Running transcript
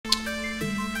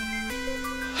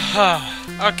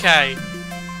Okay.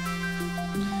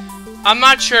 I'm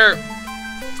not sure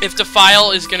if the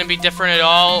file is gonna be different at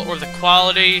all, or the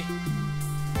quality.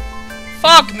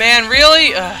 Fuck, man,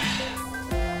 really?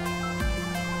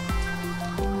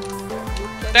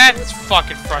 That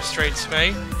fucking frustrates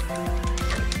me.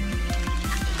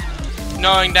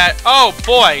 Knowing that, oh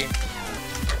boy,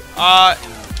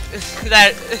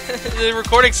 that the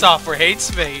recording software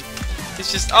hates me.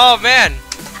 It's just, oh man,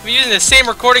 I've been using the same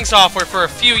recording software for a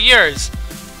few years,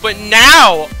 but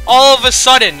now, all of a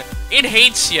sudden, it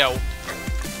hates you.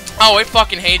 Oh, it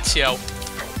fucking hates you.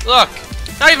 Look,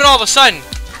 not even all of a sudden.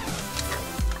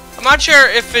 I'm not sure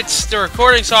if it's the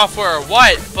recording software or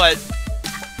what, but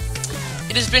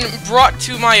it has been brought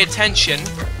to my attention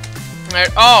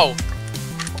that, oh,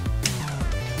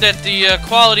 that the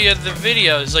quality of the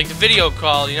videos, like the video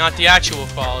quality, not the actual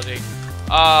quality,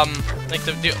 like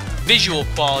the visual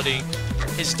quality,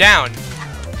 is down.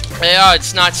 Oh,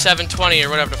 it's not 720 or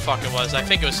whatever the fuck it was. I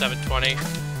think it was 720.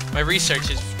 My research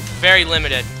is very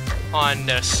limited on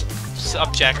this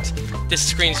subject. This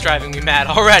screen's driving me mad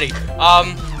already.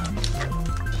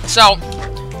 So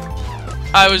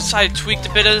I tweaked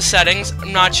a bit of the settings.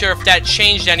 I'm not sure if that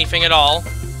changed anything at all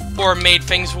or made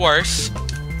things worse.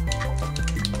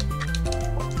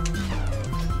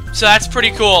 So that's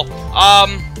pretty cool.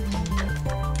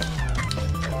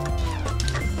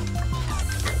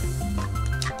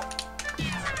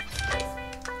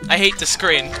 I hate the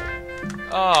screen.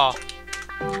 Oh.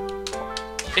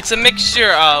 It's a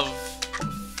mixture of...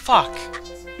 Fuck.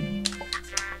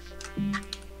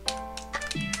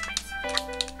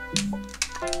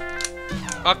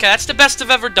 Okay, that's the best I've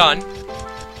ever done.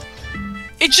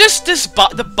 It just,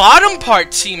 the bottom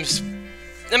part seems...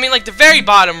 I mean, like, the very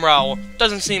bottom row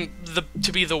doesn't seem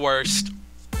to be the worst.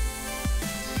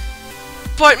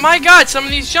 But, my god, some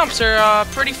of these jumps are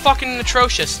pretty fucking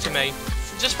atrocious to me.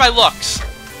 Just by looks.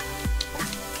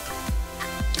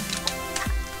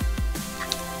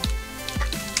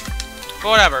 But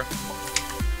whatever.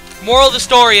 Moral of the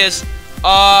story is,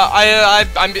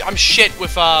 I'm shit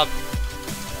with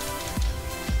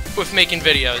making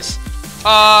videos.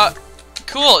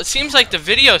 Cool. It seems like the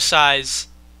video size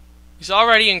is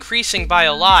already increasing by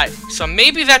a lot, so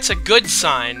maybe that's a good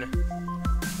sign.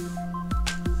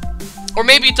 Or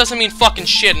maybe it doesn't mean fucking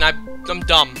shit and I'm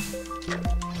dumb.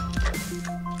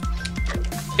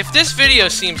 If this video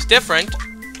seems different,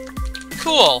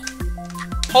 cool.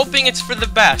 Hoping it's for the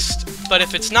best. But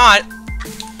if it's not,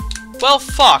 well,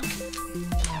 fuck.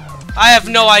 I have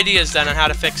no ideas then on how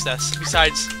to fix this.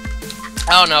 Besides,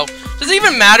 I don't know. Does it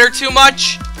even matter too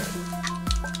much?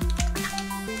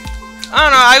 I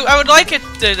don't know. I would like it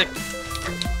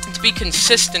to be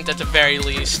consistent at the very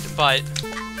least, but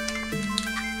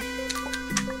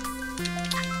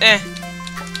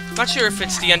not sure if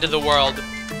it's the end of the world.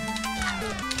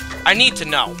 I need to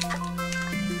know.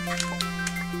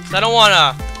 'Cause I don't want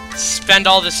to spend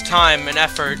all this time and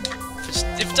effort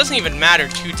if it doesn't even matter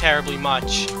too terribly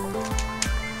much.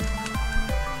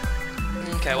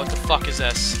 Okay, what the fuck is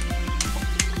this?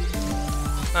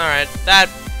 Alright, that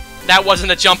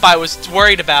wasn't a jump I was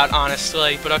worried about,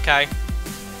 honestly, but okay.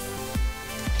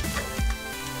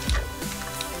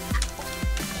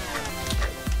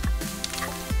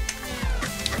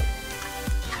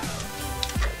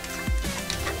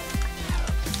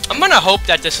 I'm gonna hope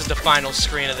that this is the final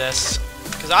screen of this,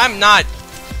 because I'm not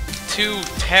too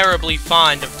terribly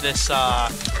fond of this,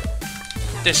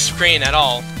 this screen at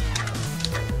all.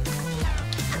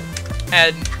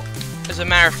 And, as a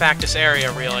matter of fact, this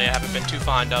area, really, I haven't been too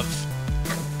fond of.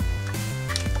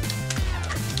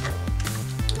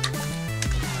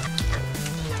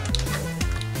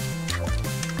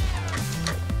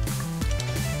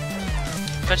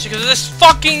 Especially because this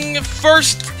fucking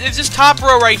this top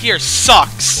row right here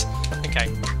sucks.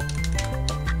 Okay.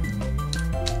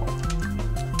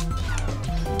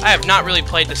 I have not really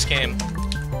played this game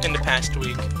in the past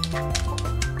week.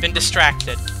 Been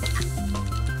distracted.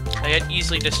 I get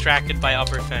easily distracted by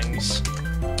other things.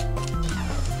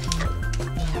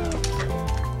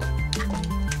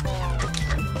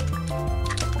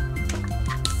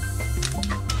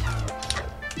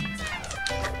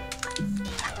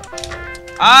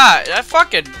 That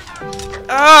fucking...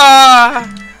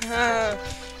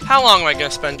 how long am I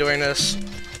gonna spend doing this?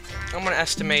 I'm gonna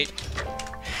estimate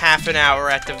half an hour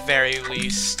at the very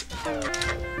least.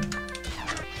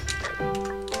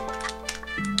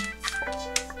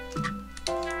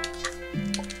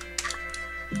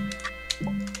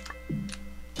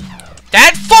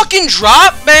 That fucking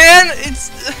drop, man!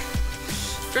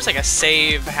 If there's like a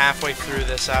save halfway through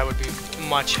this, I would be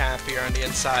much happier on the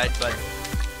inside, but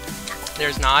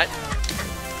there's not.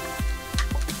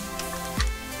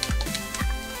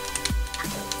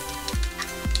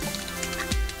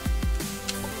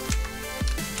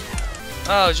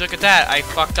 Oh, look at that. I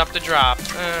fucked up the drop.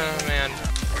 Oh, man.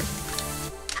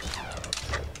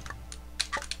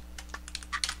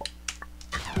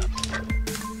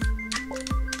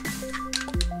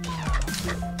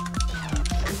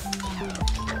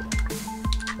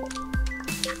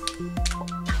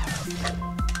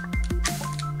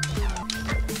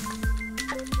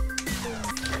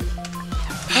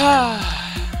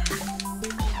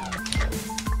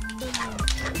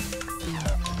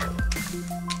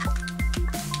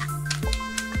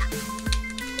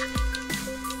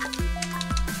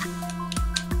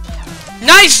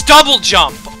 Nice double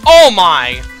jump! Oh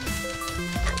my!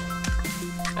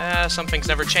 Some things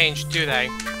never change, do they?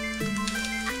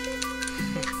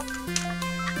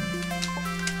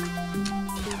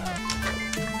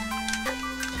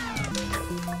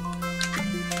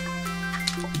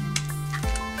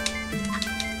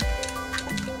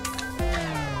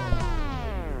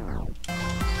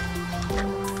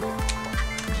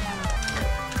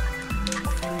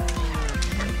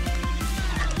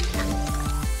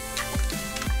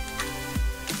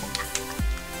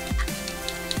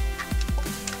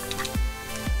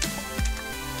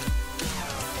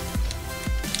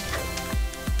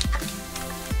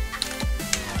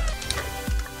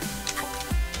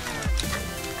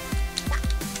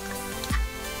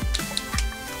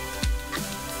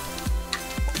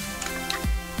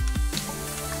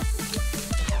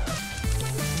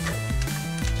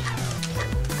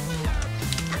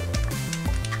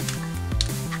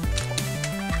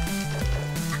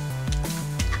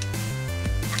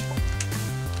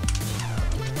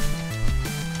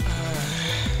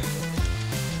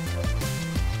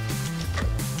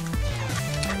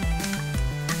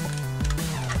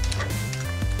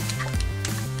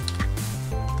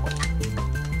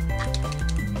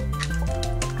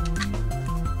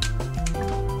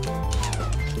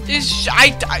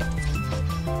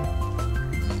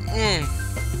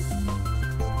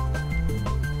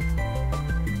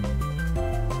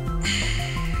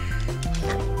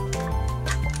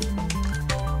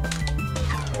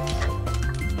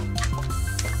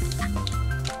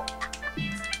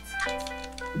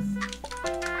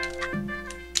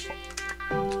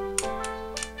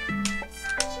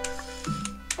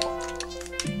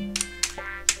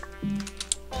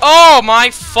 Oh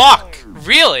my fuck!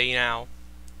 Really now?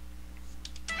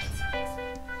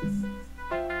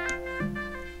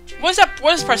 What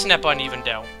does pressing that button even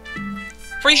do?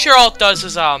 Pretty sure all it does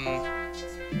is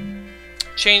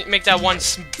make that one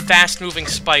fast-moving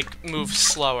spike move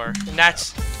slower, and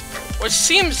that's what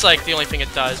seems like the only thing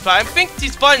it does. But I think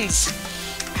these buttons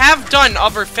have done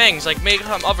other things, like make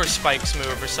other spikes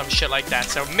move or some shit like that.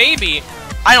 So maybe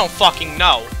I don't fucking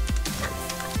know.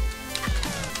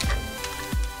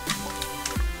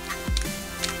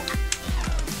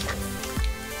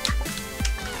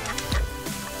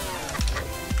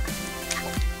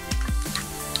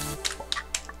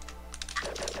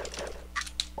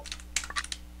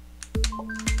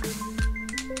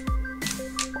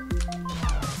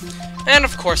 And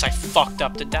of course I fucked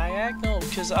up the diagonal,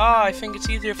 because I think it's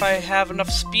easier if I have enough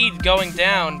speed going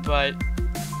down, but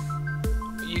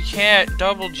you can't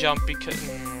double jump because...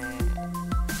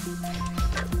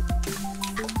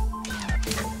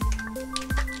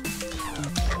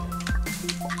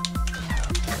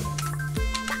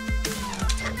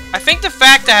 I think the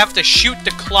fact I have to shoot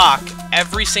the clock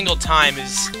every single time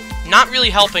is not really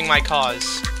helping my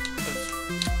cause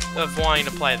of wanting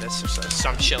to play this, or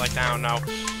some shit like that, I don't know.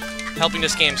 Helping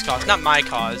this game's cause, not my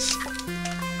cause.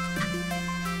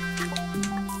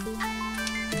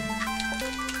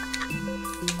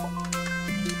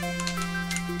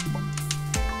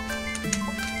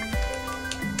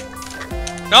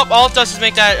 Nope, all it does is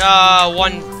make that,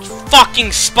 one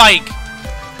fucking spike.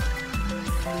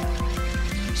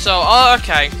 So,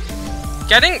 okay.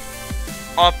 Getting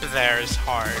up there is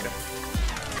hard.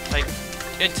 Like,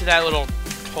 into that little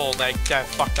hole that I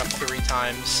fucked up 3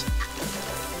 times.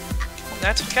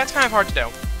 That's kind of hard to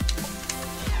do.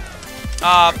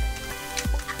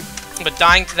 But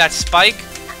dying to that spike,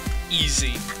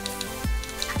 easy.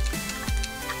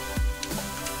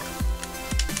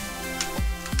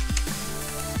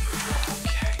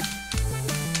 Okay.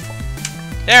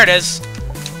 There it is.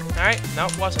 Alright, no,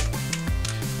 it wasn't.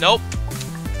 Nope.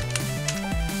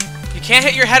 You can't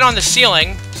hit your head on the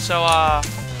ceiling, so, God,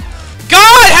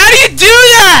 how do you do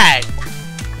that?!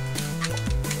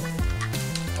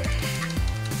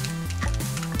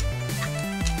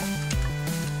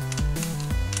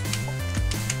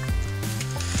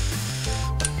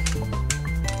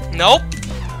 Nope.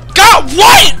 God,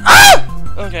 what?!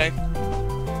 Ah! Okay.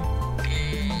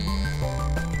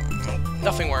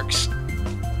 Nothing works.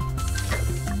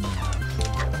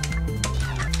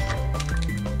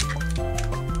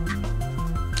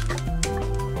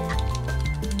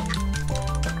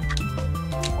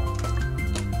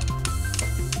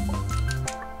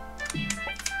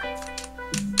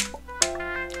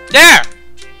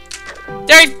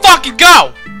 fucking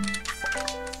go!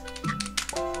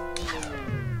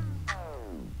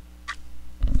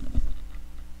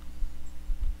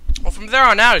 Well, from there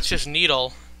on out, it's just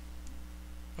needle.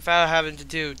 Without having to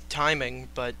do timing,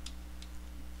 but...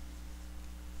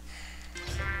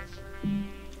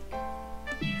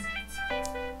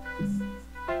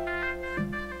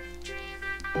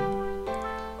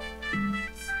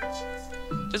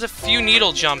 There's a few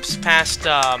needle jumps past,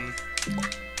 past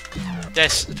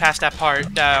that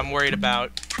part that I'm worried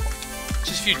about.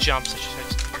 Just a few jumps, I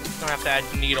just don't have to add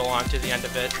needle onto the end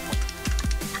of it.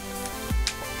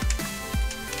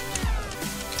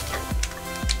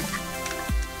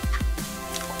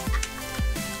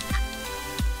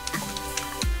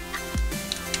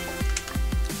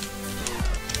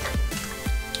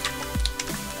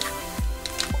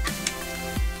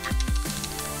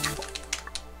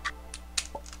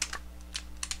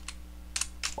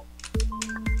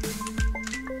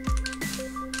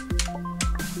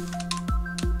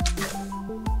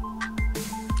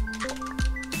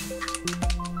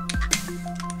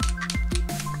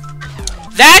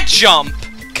 That jump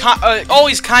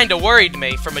always kind of worried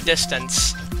me from a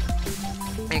distance.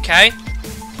 Okay?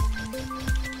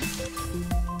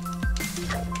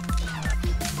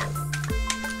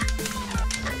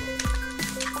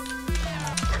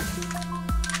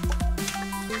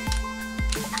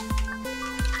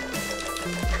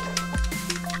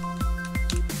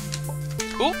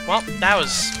 Ooh, well, that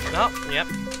was... Oh, yep.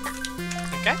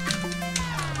 Okay.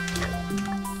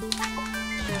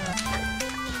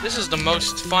 This is the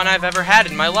most fun I've ever had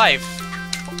in my life.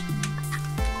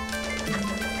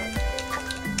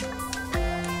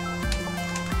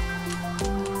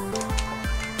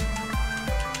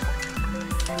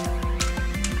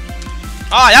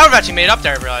 Oh, that would have actually made up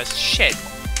there, I realized. Shit.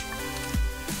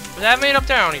 Was that made up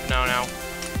there? I don't even know now.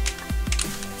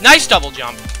 Nice double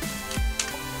jump.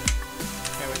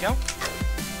 There we go.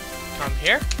 Come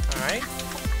here. Alright.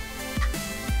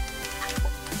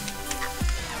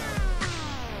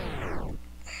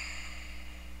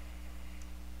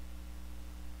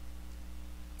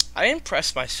 I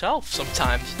impress myself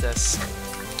sometimes with this.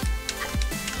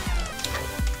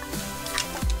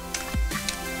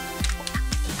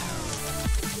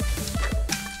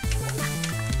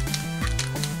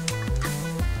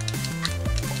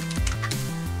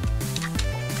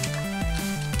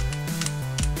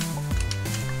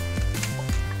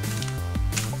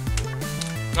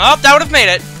 Oh, that would have made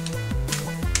it.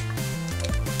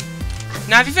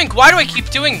 Now, if you think, why do I keep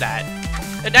doing that?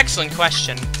 An excellent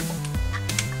question.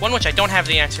 One which I don't have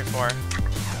the answer for.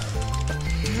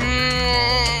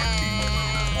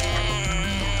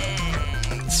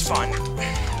 It's fun.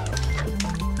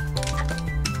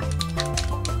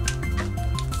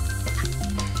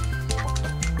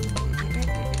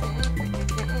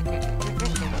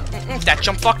 That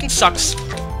jump fucking sucks.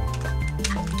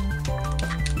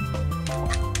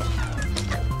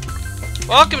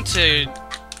 Welcome to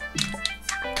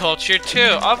Culture 2,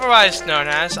 otherwise known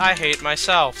as I Hate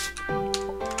Myself.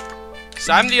 Because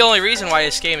I'm the only reason why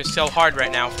this game is so hard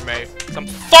right now for me. I'm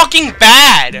fucking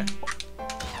bad!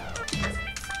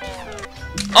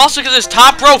 Also because this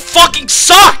top row fucking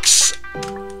sucks!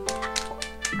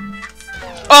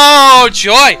 Oh,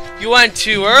 joy! You went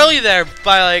too early there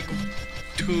by like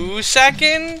 2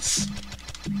 seconds?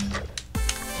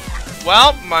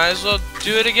 Well, might as well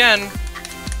do it again.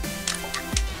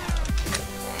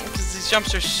 Because these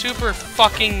jumps are super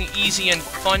fucking easy and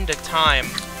fun to time.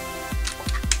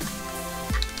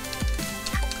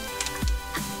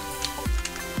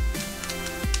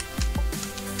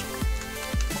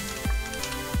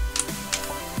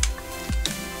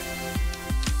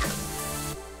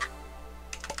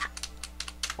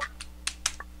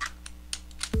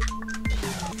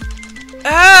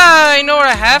 I know what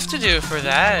I have to do for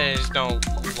that. I just don't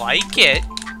like it.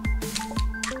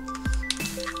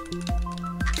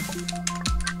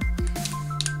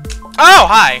 Oh,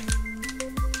 hi.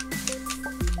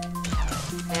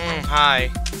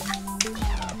 Hi.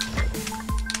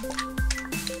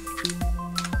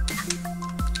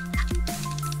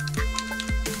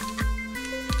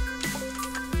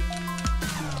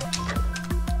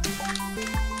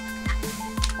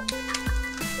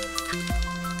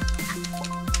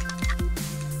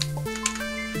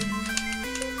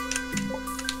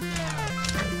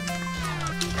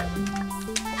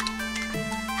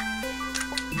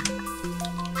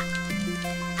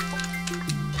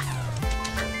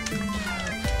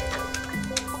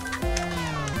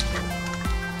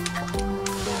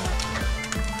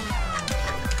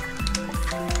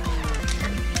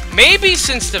 Maybe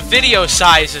since the video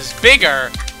size is bigger,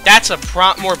 that's a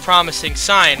more promising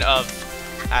sign of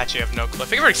Actually, I have no clue. I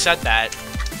think I already said that.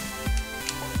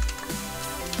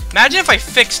 Imagine if I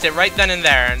fixed it right then and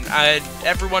there, and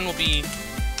everyone will be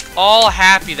all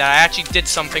happy that I actually did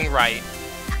something right.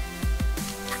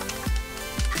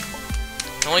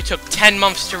 It only took 10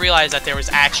 months to realize that there was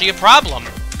actually a problem.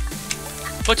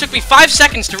 But it took me 5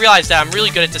 seconds to realize that I'm really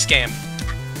good at this game.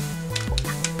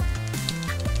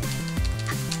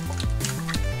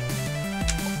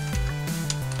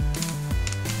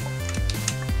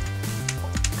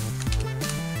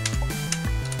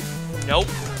 Nope.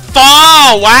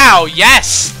 Oh, wow,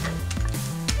 yes!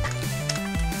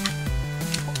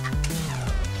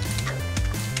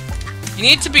 You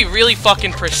need to be really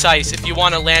fucking precise if you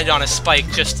want to land on a spike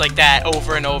just like that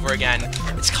over and over again.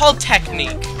 It's called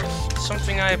technique.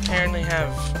 Something I apparently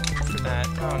have for that.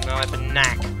 Oh no, I have a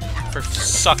knack for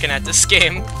sucking at this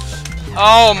game.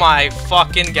 Oh my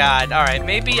fucking god. Alright,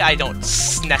 maybe I don't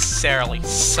necessarily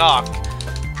suck,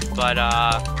 but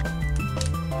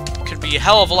could be a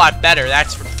hell of a lot better,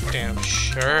 that's for damn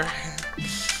sure.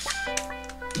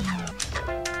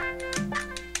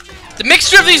 The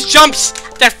mixture of these jumps,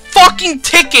 that fucking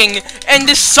ticking, and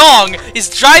this song is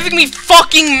driving me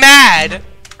fucking mad!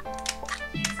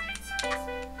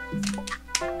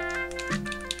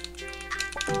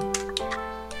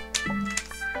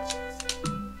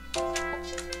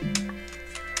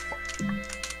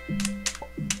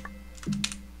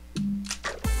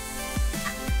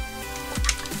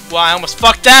 Well, I almost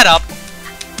fucked that up.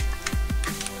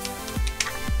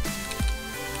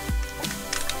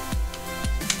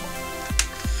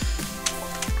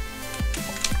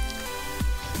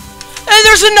 And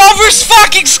there's another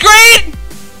fucking screen!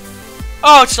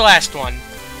 Oh, it's the last one.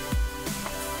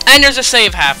 And there's a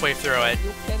save halfway through it.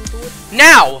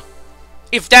 Now,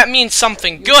 if that means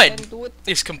something good,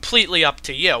 is completely up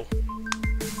to you.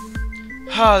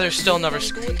 Oh, there's still another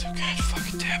screen. Oh, God,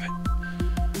 fucking damn it.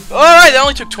 Alright, that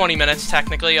only took 20 minutes,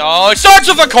 technically. Oh, it starts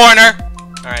with a corner!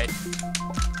 Alright.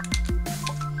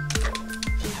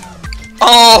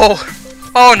 Oh!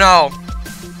 Oh, no.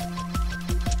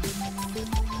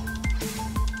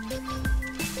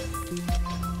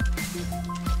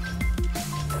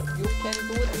 You can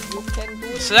do it, you can do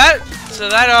it. So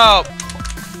that,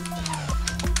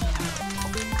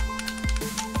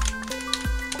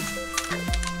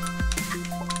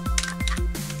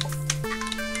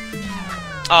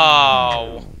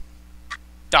 Oh.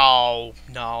 Oh,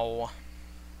 no.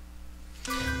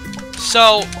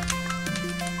 So...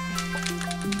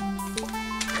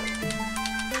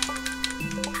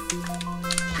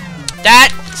 that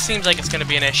seems like it's gonna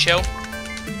be an issue.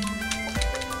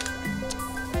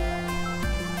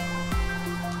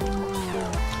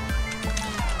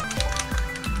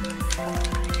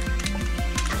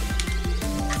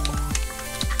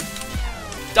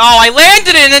 Oh, I landed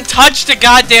it and then touched the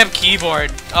goddamn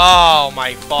keyboard. Oh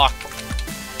my fuck.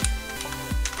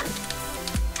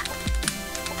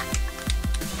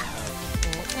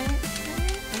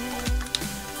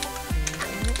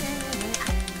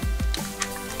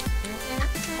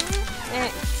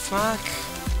 Fuck.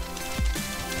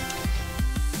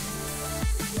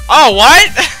 Oh, what?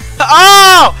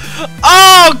 Oh!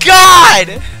 Oh,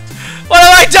 God! What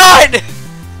have I done?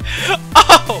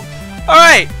 Oh!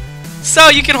 Alright. So,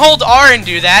 you can hold R and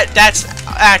do that. That's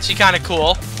actually kind of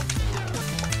cool.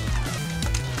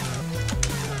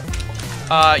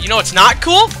 You know what's not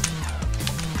cool?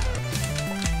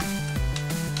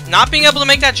 Not being able to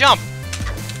make that jump.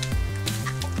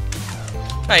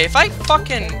 Hey, if I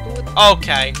fucking...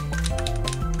 okay.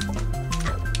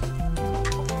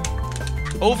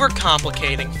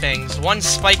 Overcomplicating things. One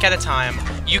spike at a time.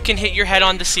 You can hit your head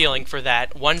on the ceiling for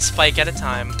that. One spike at a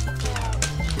time.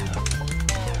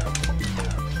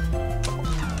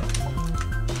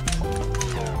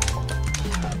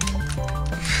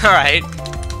 Alright.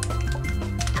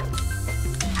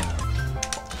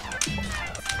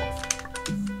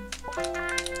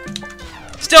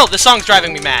 Still, this song's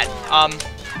driving me mad.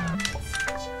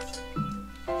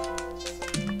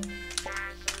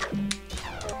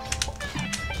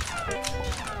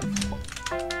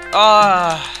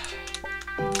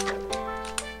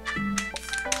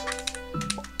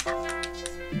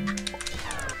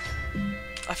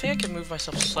 I think I can move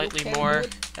myself slightly more,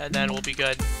 and then we'll be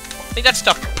good. I think that's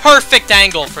the perfect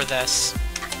angle for this.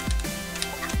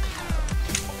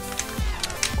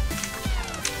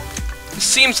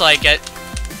 Seems like it.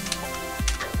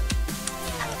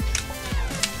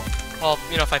 Well,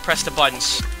 you know, if I press the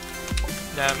buttons,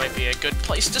 that might be a good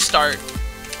place to start.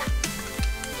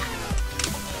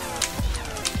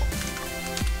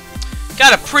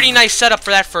 Got a pretty nice setup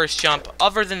for that first jump.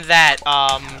 Other than that,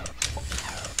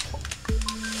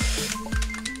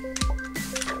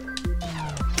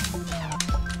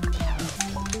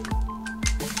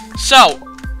 So,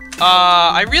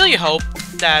 I really hope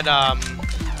that, I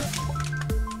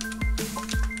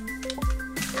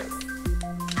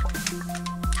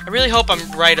really hope I'm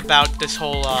right about this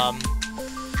whole,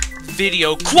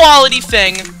 video quality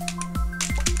thing. You can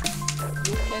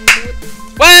do it.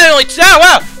 Well,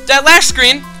 that last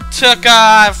screen took,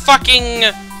 fucking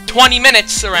 20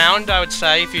 minutes around, I would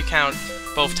say, if you count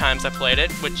both times I played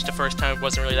it, which the first time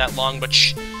wasn't really that long, but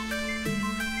shh.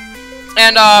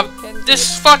 And,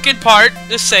 this fucking part,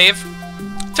 this save,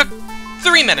 took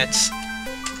 3 minutes.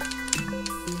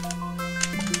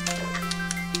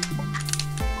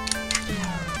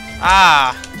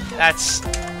 Ah,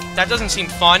 that doesn't seem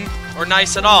fun or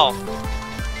nice at all.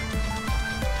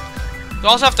 You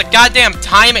also have to goddamn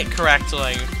time it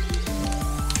correctly.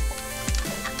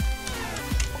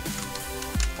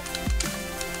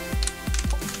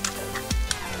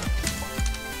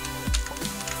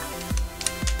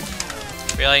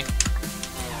 Really?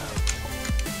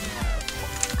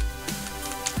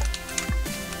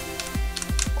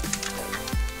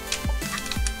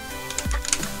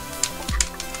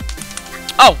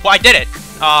 Oh, well, I did it.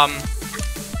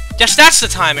 Guess that's the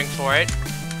timing for it.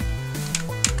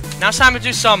 Now it's time to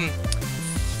do some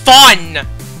fun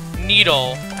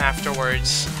needle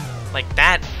afterwards. Like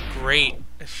that, great.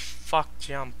 Fuck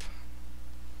jump.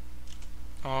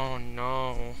 Oh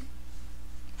no.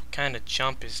 What kind of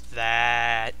jump is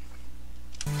that?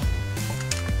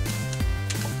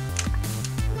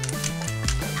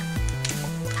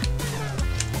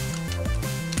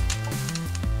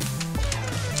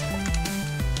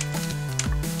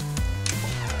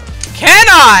 Can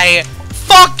I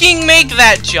fucking make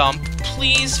that jump?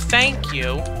 Please, thank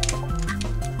you.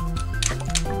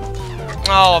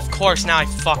 Oh, of course, now I'm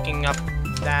fucking up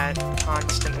that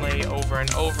constantly over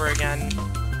and over again.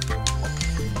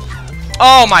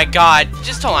 Oh my god,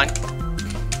 just hold on.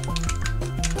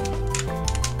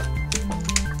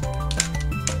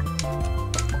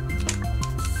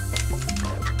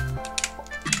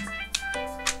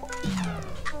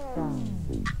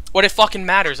 What it fucking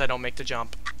matters I don't make the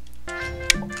jump.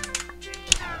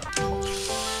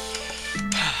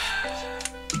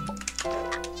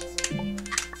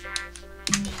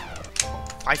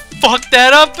 I fucked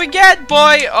that up again,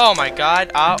 boy! Oh my god.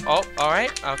 Oh,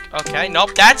 alright. Okay,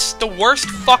 nope. That's the worst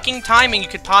fucking timing you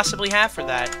could possibly have for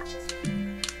that.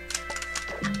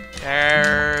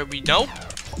 There we go.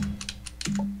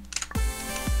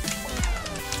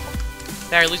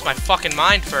 There, I lose my fucking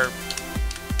mind for...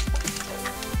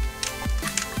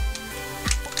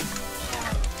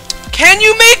 Can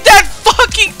you make that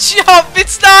fucking jump?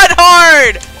 It's not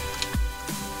hard!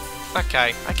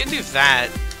 Okay, I can do that,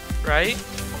 right?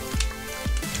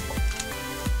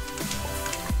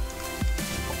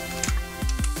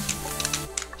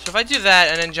 So if I do that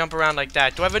and then jump around like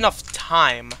that, do I have enough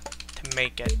time to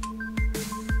make it?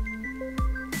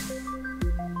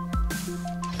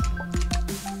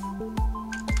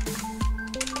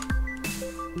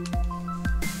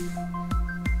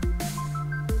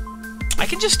 I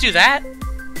can just do that.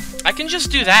 I can just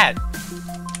do that.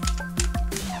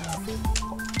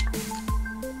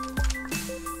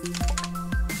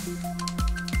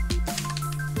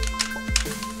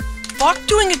 Fuck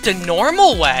doing it the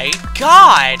normal way.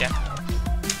 God.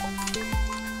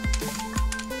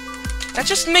 That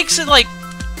just makes it like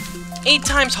 8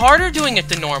 times harder doing it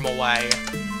the normal way.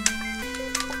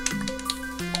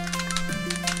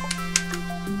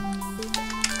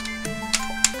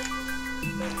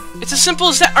 It's as simple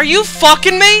as that. Are you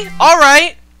fucking me?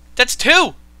 Alright. That's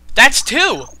 2. That's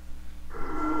 2.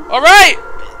 Alright.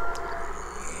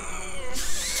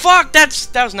 Fuck,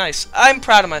 that was nice. I'm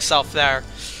proud of myself there.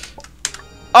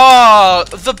 Oh,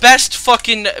 the best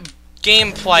fucking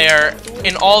game player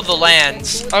in all the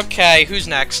lands. Okay, who's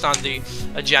next on the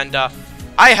agenda?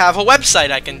 I have a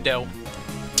website I can do.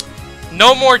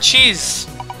 No more cheese.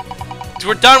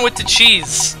 We're done with the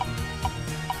cheese.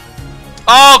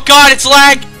 Oh god, it's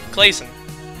lag! Clayson.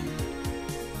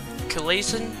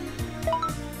 Clayson?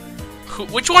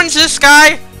 Which one's this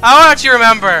guy? I want you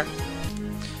remember.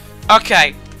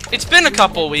 Okay, it's been a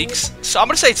couple weeks, so I'm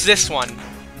gonna say it's this one.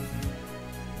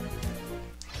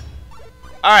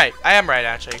 Alright, I am right,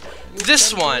 actually.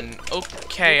 This one.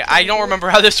 Okay, I don't remember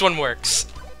how this one works.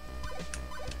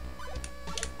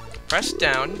 Press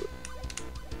down.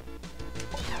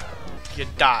 You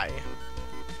die.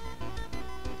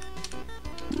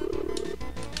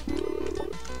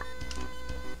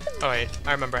 Oh wait,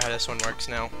 I remember how this one works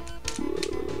now.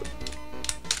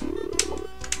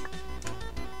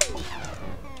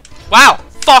 Wow!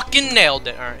 Fucking nailed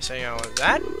it! Alright, so you know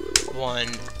that. 1,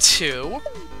 2.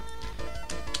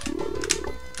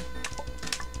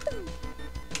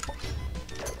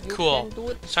 You Cool. can do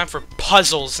it. It's time for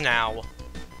puzzles now.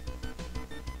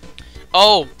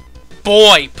 Oh,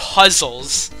 boy,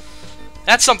 puzzles.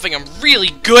 That's something I'm really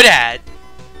good at.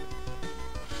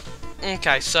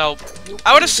 Okay, so You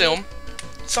I would can assume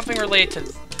something related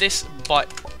to this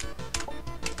button.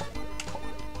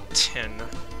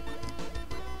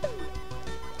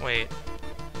 Wait.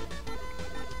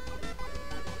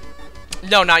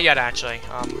 No, not yet, actually.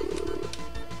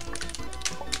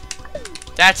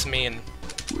 That's mean.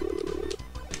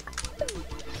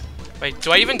 Wait,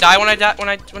 do I even die when I die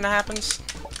when that happens?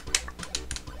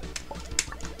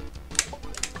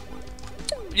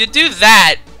 You do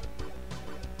that.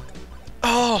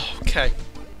 Oh, okay.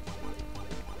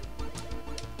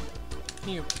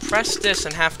 You press this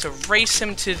and have to race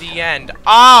him to the end.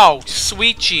 Oh,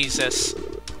 sweet Jesus.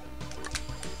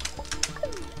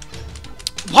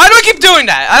 Why do I keep doing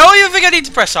that? I don't even think I need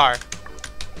to press R.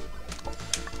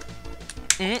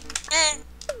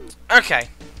 Okay.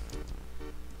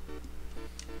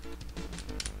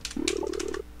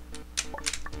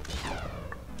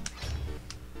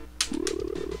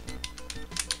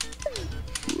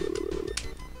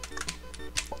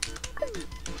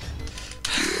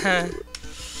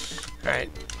 Alright.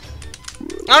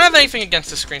 I don't have anything against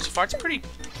the screen so far. It's pretty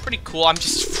cool. I'm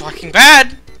just fucking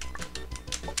bad.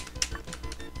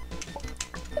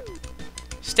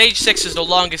 Stage 6 is the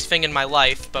longest thing in my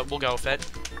life, but we'll go with it.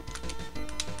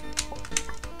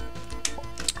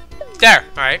 There,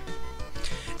 alright.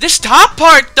 This top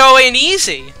part, though, ain't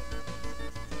easy.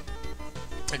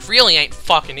 It really ain't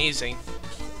fucking easy.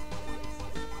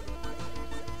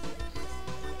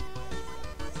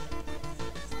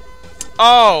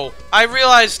 Oh, I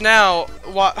realize now.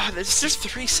 What? There's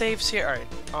 3 saves here. Alright.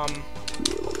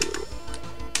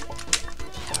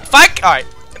 Alright.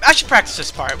 I should practice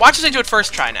this part. Watch as I do it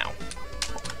first try now.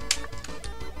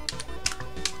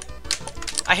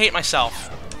 I hate myself.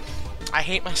 I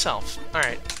hate myself.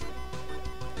 Alright.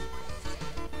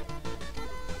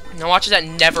 Now watch as that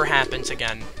never happens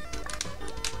again.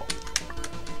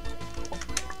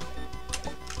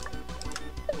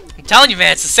 I'm telling you,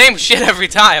 man, it's the same shit every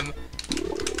time.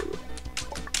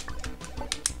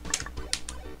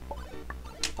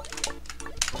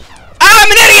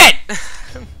 I'm an idiot!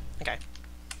 Okay.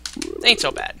 Ain't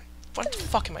so bad. What the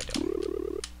fuck am I doing?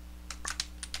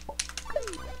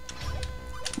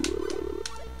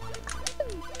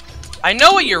 I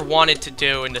know what you're wanted to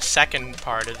do in the second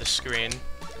part of the screen.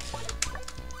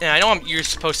 And I know what you're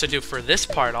supposed to do for this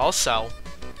part also.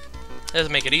 It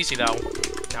doesn't make it easy though.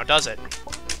 Now does it?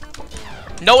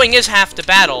 Knowing is half the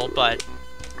battle, but...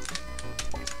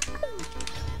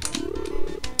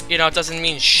 you know, it doesn't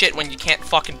mean shit when you can't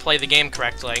fucking play the game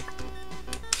correctly.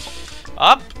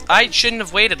 Up? I shouldn't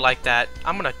have waited like that.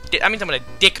 I'm gonna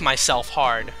dick myself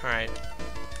hard. Alright.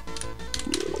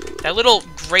 That little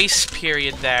grace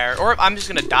period there. Or I'm just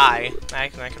gonna die.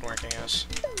 That could work, I guess.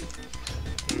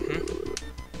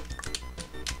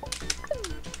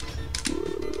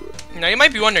 Now, you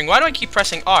might be wondering, why do I keep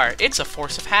pressing R? It's a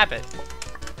force of habit.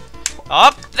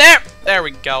 Up! There! There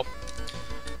we go.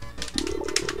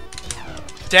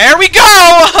 There we go!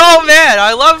 Oh, man!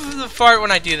 I love the part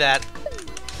when I do that.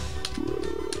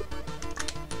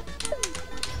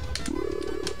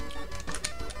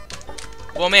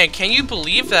 Well, man, can you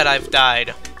believe that I've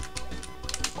died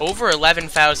over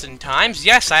 11,000 times?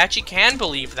 Yes, I actually can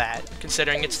believe that,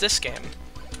 considering it's this game.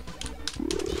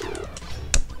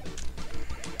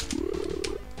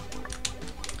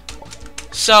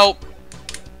 So,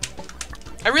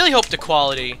 I really hope the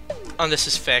quality on this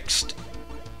is fixed.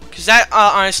 Because that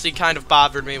honestly kind of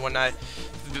bothered me when I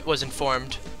was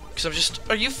informed. Because I'm just,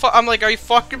 are you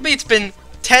fucking me? It's been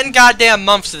 10 goddamn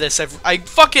months of this. I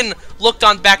fucking looked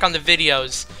back on the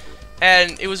videos.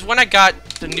 And it was when I got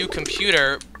the new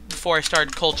computer, before I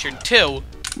started Cultured 2. God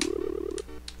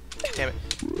damn it.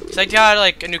 Because I got,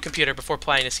 like, a new computer before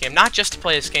playing this game. Not just to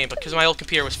play this game, but because my old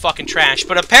computer was fucking trash.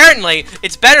 But apparently,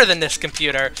 it's better than this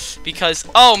computer. Because,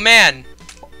 oh man.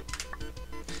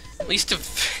 At least the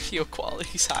video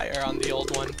quality's higher on the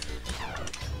old one.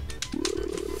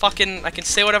 Fucking, I can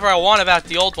say whatever I want about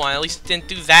the old one. At least it didn't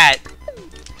do that.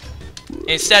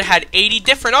 Instead, had 80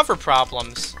 different other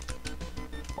problems.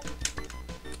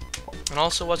 And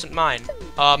also wasn't mine.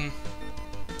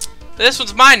 This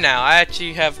one's mine now. I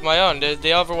actually have my own.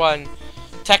 The other one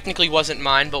technically wasn't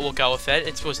mine, but we'll go with it.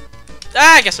 It was...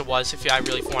 I guess it was, if I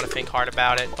really want to think hard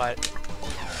about it, but...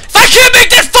 If I can't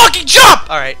make that fucking jump!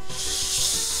 Alright.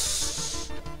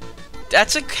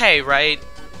 That's a K, right?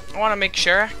 I want to make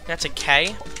sure. That's a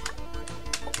K.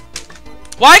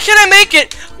 Why can't I make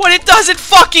it when it doesn't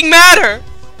fucking matter?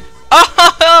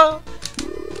 Oh!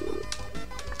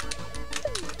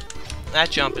 That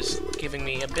jump is giving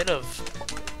me a bit of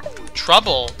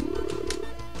trouble.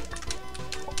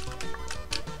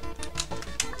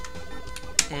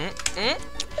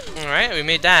 Alright, we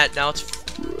made that. Now it's...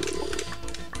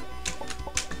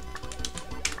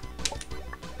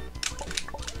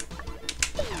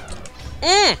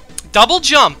 Double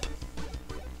jump!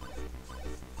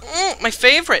 My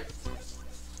favorite!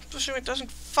 Especially when it doesn't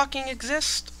fucking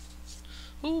exist.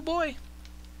 Ooh, boy.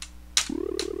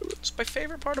 It's my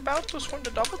favorite part about this, when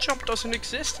the double jump doesn't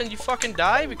exist and you fucking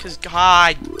die because...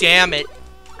 God damn it.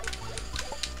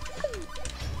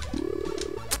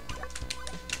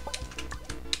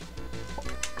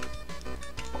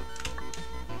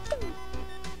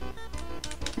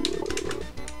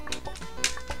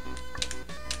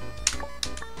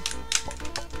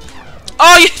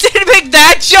 Oh, you didn't make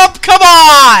that jump? Come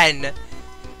on!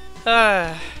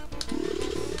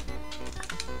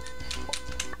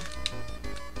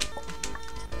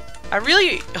 I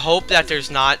really hope that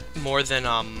there's not more than,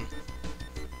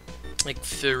 like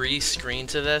 3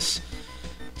 screens of this.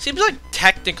 Seems like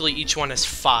technically each one is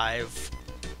 5.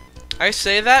 I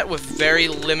say that with very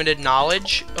limited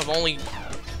knowledge of only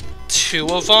 2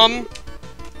 of them.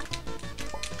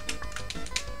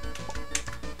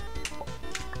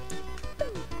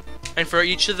 And for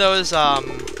each of those, the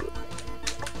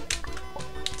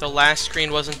last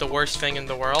screen wasn't the worst thing in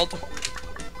the world.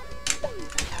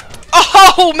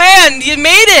 Oh, man! You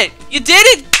made it! You did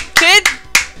it, kid!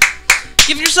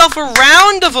 Give yourself a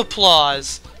round of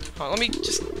applause. Oh, let me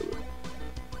just...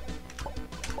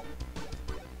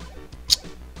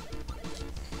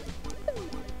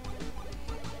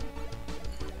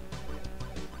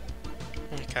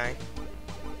 Okay.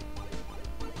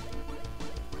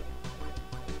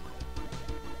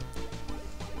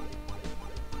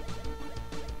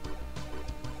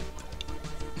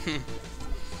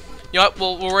 You know what?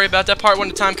 We'll worry about that part when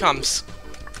the time comes.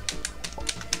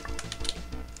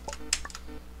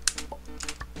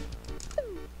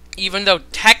 Even though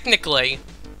technically,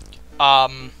 if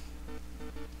I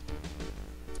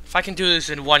can do this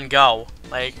in one go,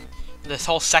 like this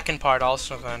whole second part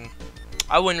also, then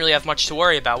I wouldn't really have much to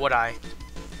worry about, would I?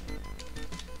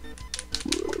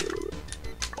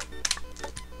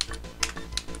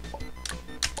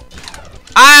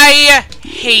 I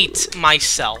hate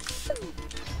myself.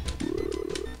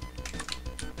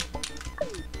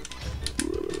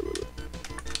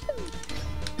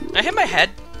 I hit my head.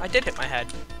 I did hit my head.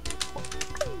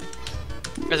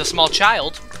 As a small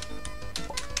child.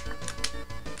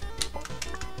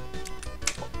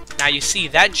 Now you see,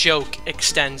 that joke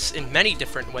extends in many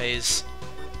different ways.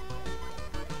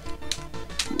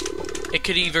 It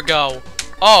could either go,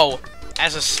 oh,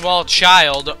 as a small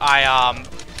child, I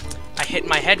hit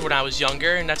my head when I was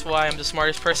younger, and that's why I'm the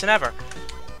smartest person ever.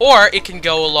 Or it can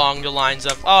go along the lines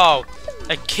of, oh,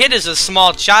 a kid is a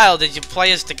small child, did you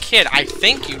play as the kid? I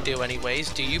think you do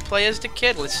anyways. Do you play as the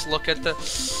kid? Let's look at the...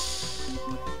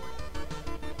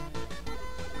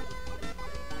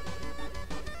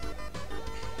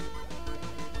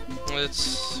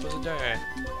 What's it doing? Alright.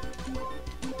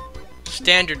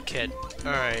 Standard kid.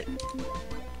 Alright.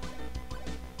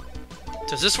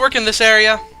 Does this work in this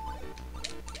area?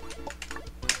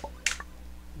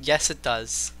 Yes, it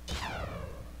does.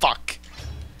 Fuck.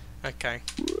 Okay.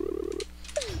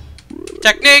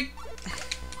 Technique!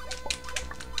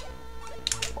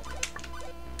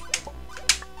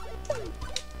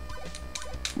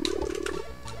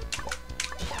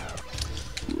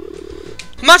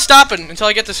 I'm not stopping until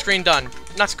I get the screen done.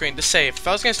 Not screen, the save. If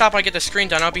I was gonna stop when I get the screen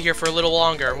done, I'll be here for a little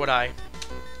longer, would I?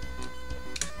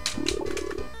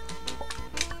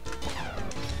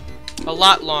 A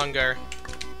lot longer.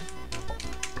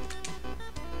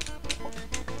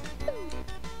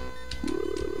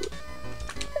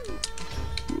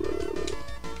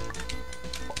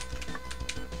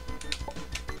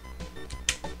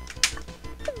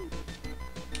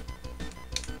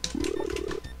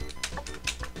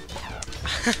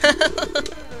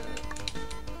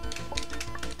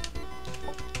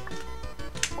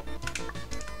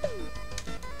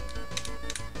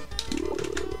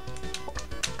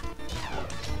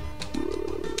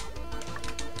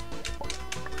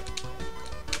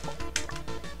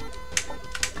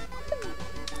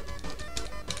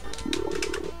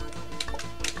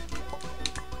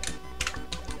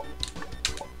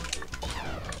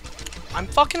 I'm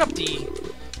fucking up the...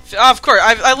 of course,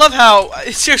 I love how,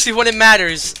 seriously, when it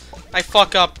matters, I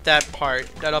fuck up that part,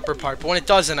 that upper part. But when it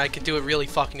doesn't, I can do it really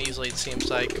fucking easily, it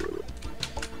seems like.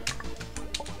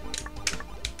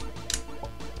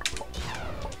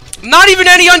 Not even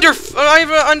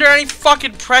under any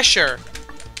fucking pressure.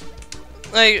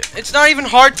 Like, it's not even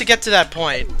hard to get to that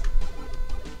point.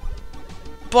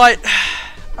 but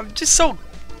I'm just so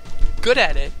good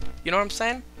at it. You know what I'm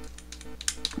saying?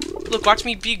 Look, watch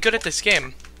me be good at this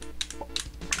game.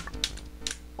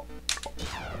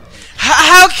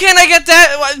 How can I get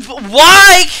that?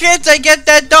 Why can't I get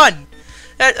that done?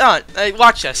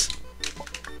 Watch this.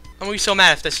 I'm gonna be so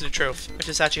mad if this is the truth. If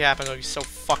this actually happened, I'm gonna be so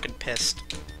fucking pissed.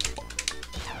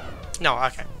 No,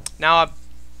 okay. Now I'm...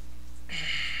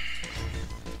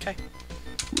 Okay.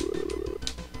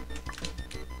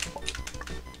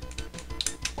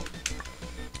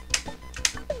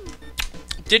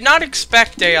 Did not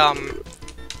expect a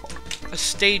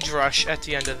stage rush at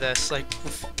the end of this, like,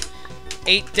 with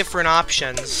 8 different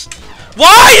options.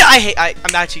 Why?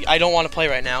 I don't want to play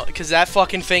right now, because that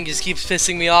fucking thing just keeps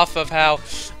pissing me off of how,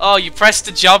 oh, you pressed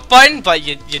the jump button, but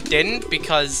you didn't,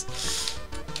 because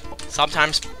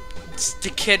sometimes the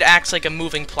kid acts like a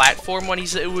moving platform when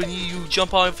you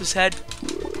jump off his head.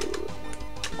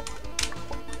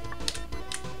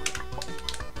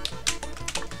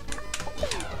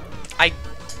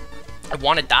 I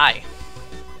want to die.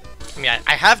 I mean,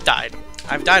 I have died.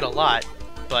 I've died a lot,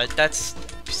 but that's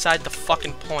beside the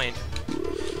fucking point.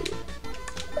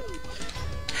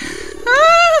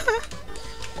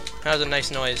 That was a nice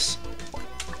noise.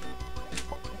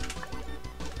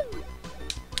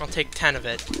 I'll take 10 of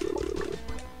it.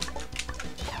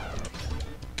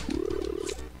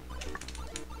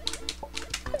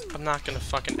 I'm not gonna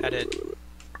fucking edit.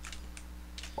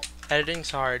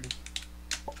 Editing's hard.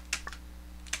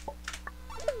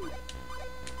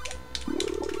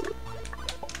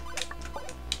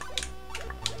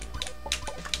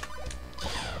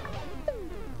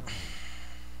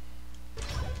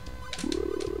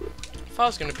 I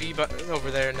was gonna be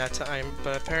over there in that time,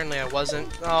 but apparently I wasn't.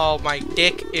 Oh, my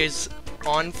dick is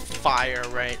on fire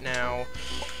right now.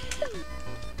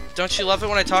 Don't you love it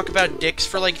when I talk about dicks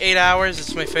for like 8 hours?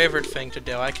 It's my favorite thing to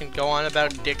do. I can go on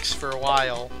about dicks for a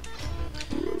while.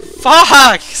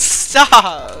 Fuck!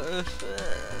 Stop!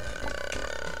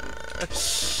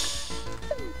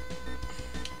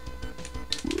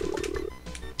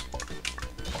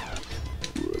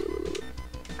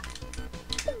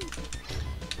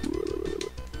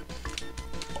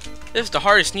 This is the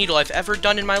hardest needle I've ever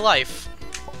done in my life.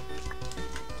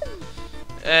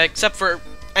 Except for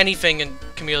anything in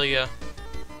Camellia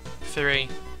 3.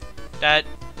 That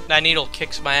needle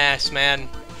kicks my ass, man.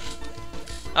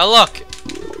 Now look,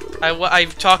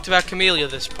 I've talked about Camellia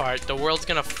this part. The world's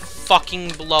gonna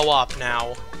fucking blow up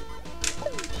now.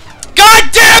 God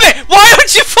damn it! Why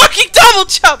would you fucking double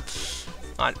jump?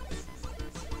 On.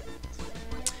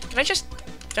 Can I just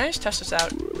test this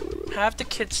out? Have the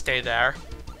kid stay there.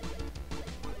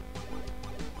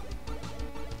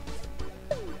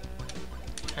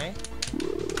 Okay.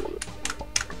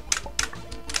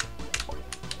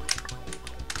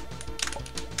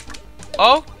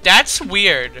 Oh, that's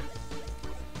weird.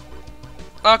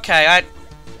 Okay, that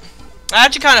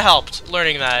actually kind of helped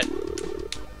learning that.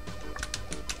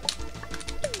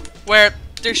 Where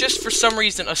there's just for some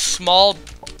reason a small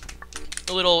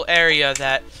little area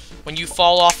that when you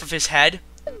fall off of his head,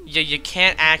 you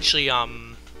can't actually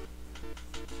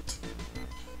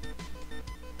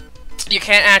you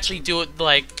can't actually do it,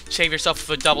 like, save yourself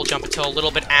with a double jump until a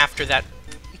little bit after that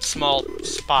small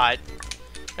spot.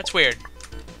 That's weird.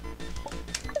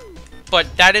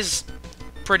 But that is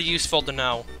pretty useful to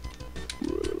know.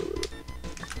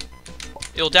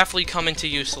 It'll definitely come into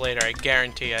use later, I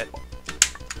guarantee it.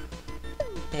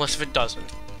 Unless if it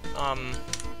doesn't.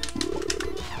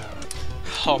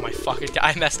 Oh my fucking god,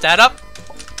 I messed that up!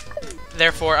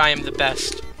 Therefore, I am the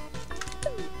best.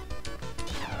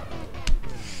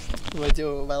 What do I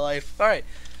do with my life? Alright,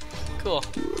 cool.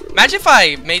 Imagine if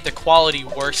I made the quality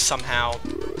worse somehow.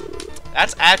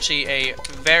 That's actually a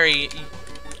very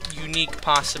unique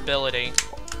possibility.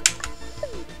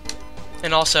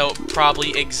 And also,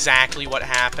 probably exactly what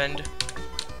happened.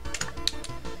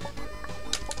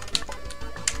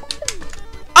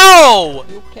 Oh!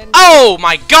 Oh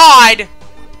my god!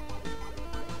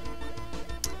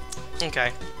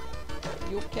 Okay.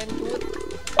 You can do it.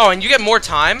 Oh, and you get more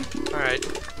time? Alright.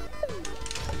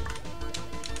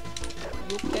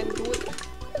 You can do it.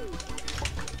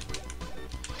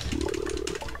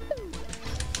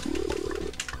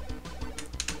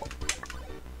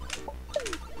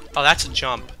 Oh, that's a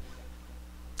jump.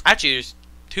 Actually, there's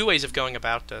 2 ways of going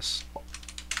about this.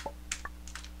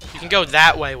 You can go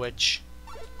that way, which...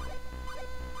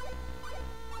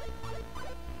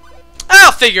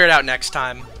 I'll figure it out next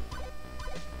time.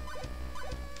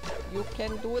 You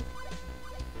can do it.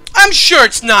 I'm sure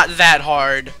it's not that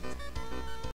hard.